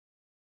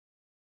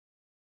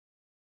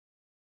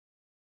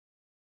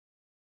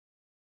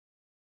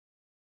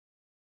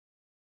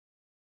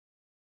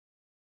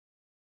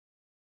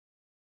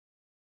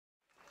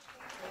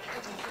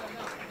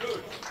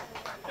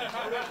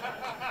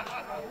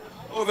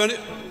Well,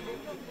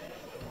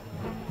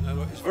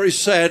 it's a very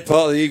sad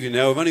part of the evening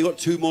now. We've only got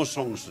 2 more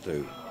songs to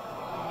do.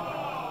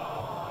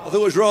 I thought it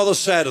was rather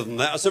sadder than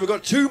that. I said we've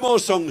got 2 more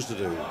songs to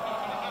do.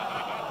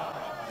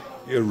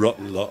 You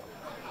rotten lot.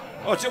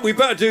 I suppose we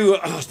better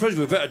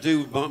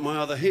do my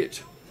other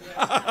hit.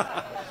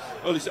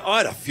 Well, I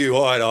had a few.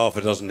 I had half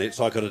a dozen hits.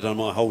 I could have done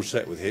my whole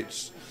set with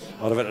hits.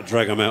 I'd have had to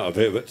drag them out a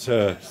bit. But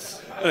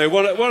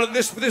anyway,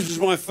 this was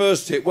my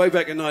first hit way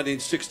back in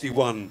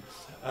 1961.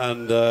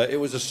 And it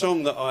was a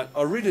song that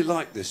I really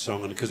liked this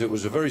song, because it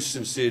was a very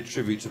sincere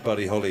tribute to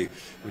Buddy Holly,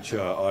 which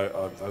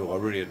I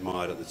really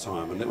admired at the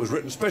time. And it was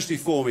written especially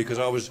for me because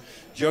I was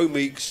Joe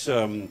Meek's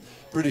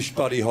British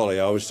Buddy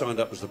Holly. I was signed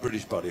up as the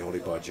British Buddy Holly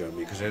by Joe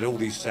Meek because he had all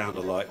these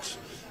sound-alikes.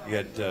 He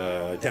had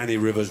Danny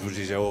Rivers was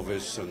his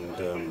Elvis,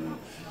 and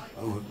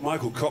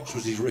Michael Cox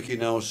was his Ricky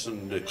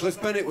Nelson.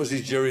 Cliff Bennett was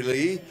his Jerry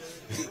Lee,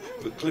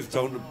 but Cliff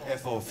told him to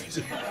F off.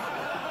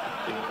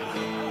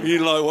 He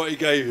didn't like what he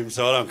gave him,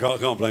 so I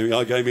can't blame him.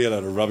 I gave me a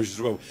load of rubbish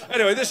as well.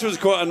 Anyway, this was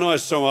quite a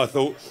nice song, I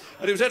thought.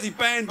 And it was actually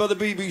banned by the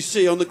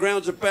BBC on the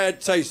grounds of bad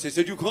taste. They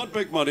said, you can't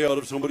make money out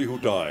of somebody who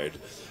died.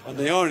 And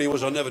the irony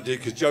was I never did,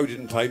 because Joe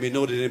didn't pay me,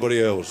 nor did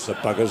anybody else, the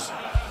buggers.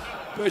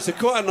 But it's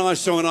quite a nice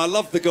song, and I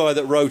love the guy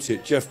that wrote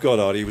it, Geoff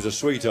Goddard. He was a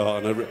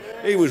sweetheart, and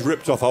he was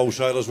ripped off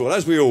wholesale as well,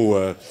 as we all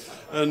were.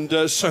 And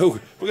so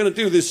we're going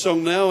to do this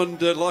song now,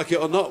 and like it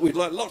or not, we'd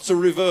like lots of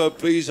reverb,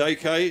 please,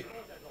 AK.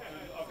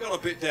 Got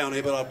a bit down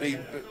here, but I need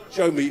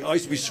Joe Meek. I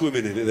used to be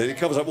swimming in it then. It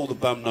covers up all the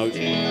bum notes.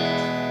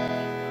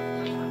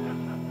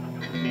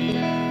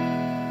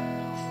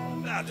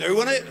 That'll do,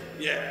 won't it?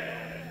 Yeah.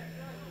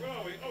 Where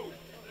are we? Oh,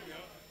 there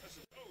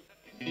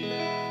we are.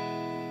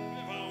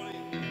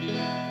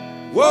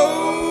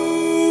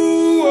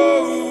 Whoa,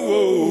 whoa,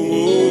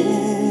 whoa, whoa.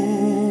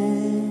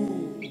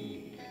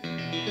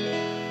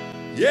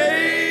 Yeah,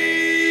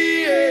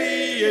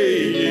 yeah, yeah,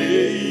 yeah.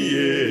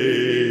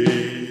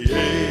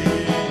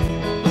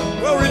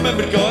 Well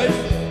remembered, guys.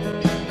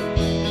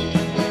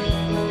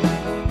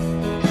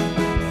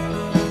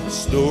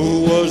 Snow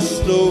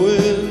was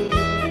snowing,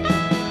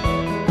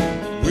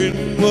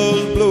 wind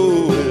was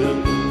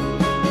blowing,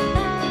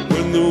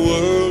 when the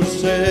world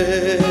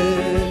said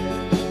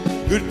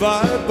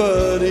goodbye,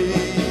 buddy.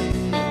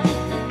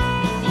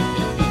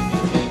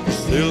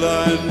 Still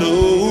I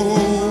know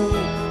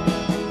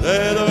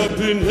that up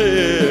in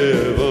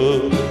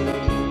heaven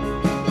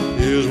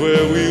is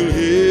where we'll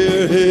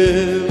hear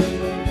him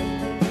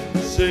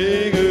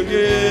sing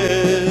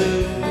again.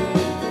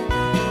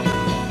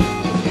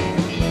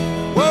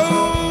 Whoa,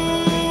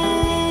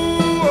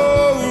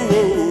 whoa,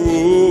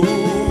 whoa,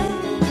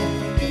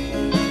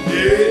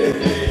 yeah,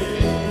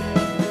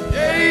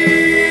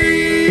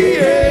 yeah,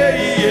 yeah,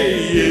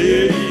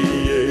 yeah,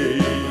 yeah.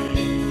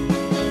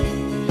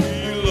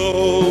 We'll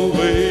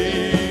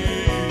always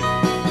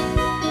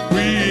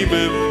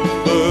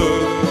remember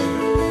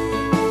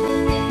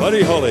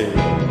Buddy Holly.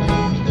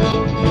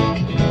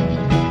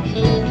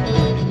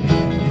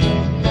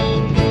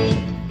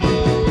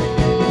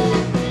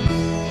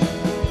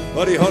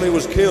 Buddy Holly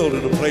was killed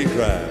in a plane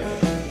crash,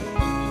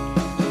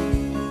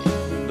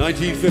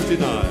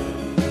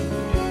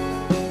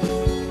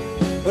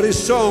 1959. But his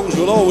songs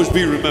will always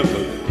be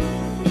remembered,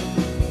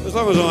 as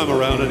long as I'm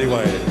around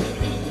anyway.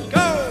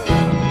 Go!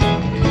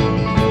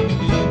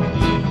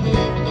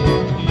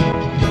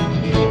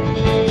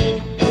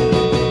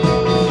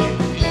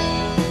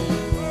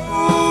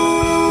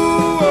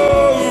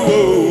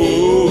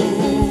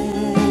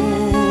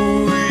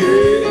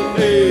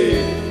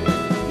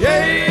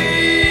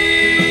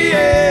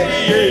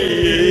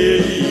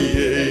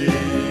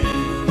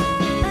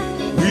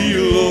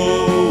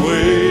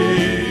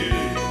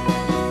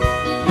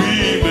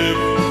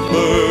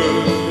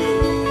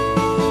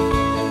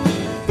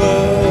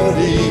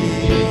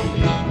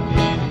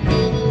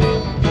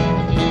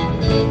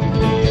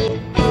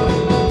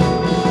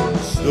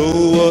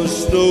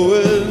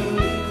 Snowing,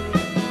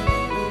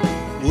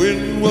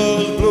 wind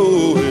was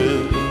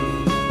blowing,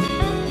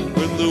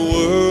 when the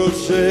world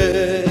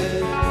said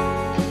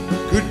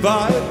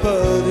goodbye,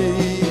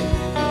 buddy.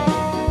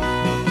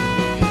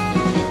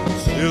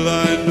 Still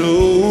I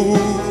know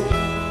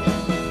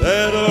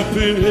that up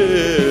in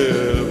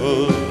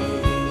heaven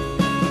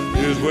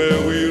is where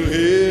we'll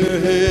hear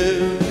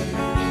him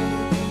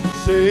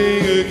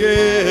sing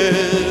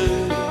again.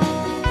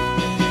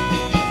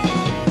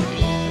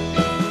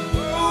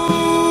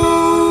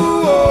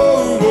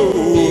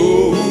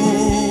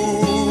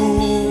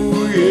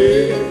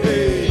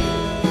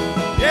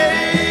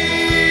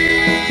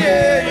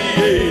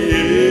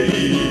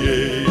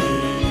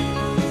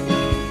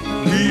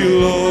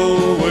 Lord.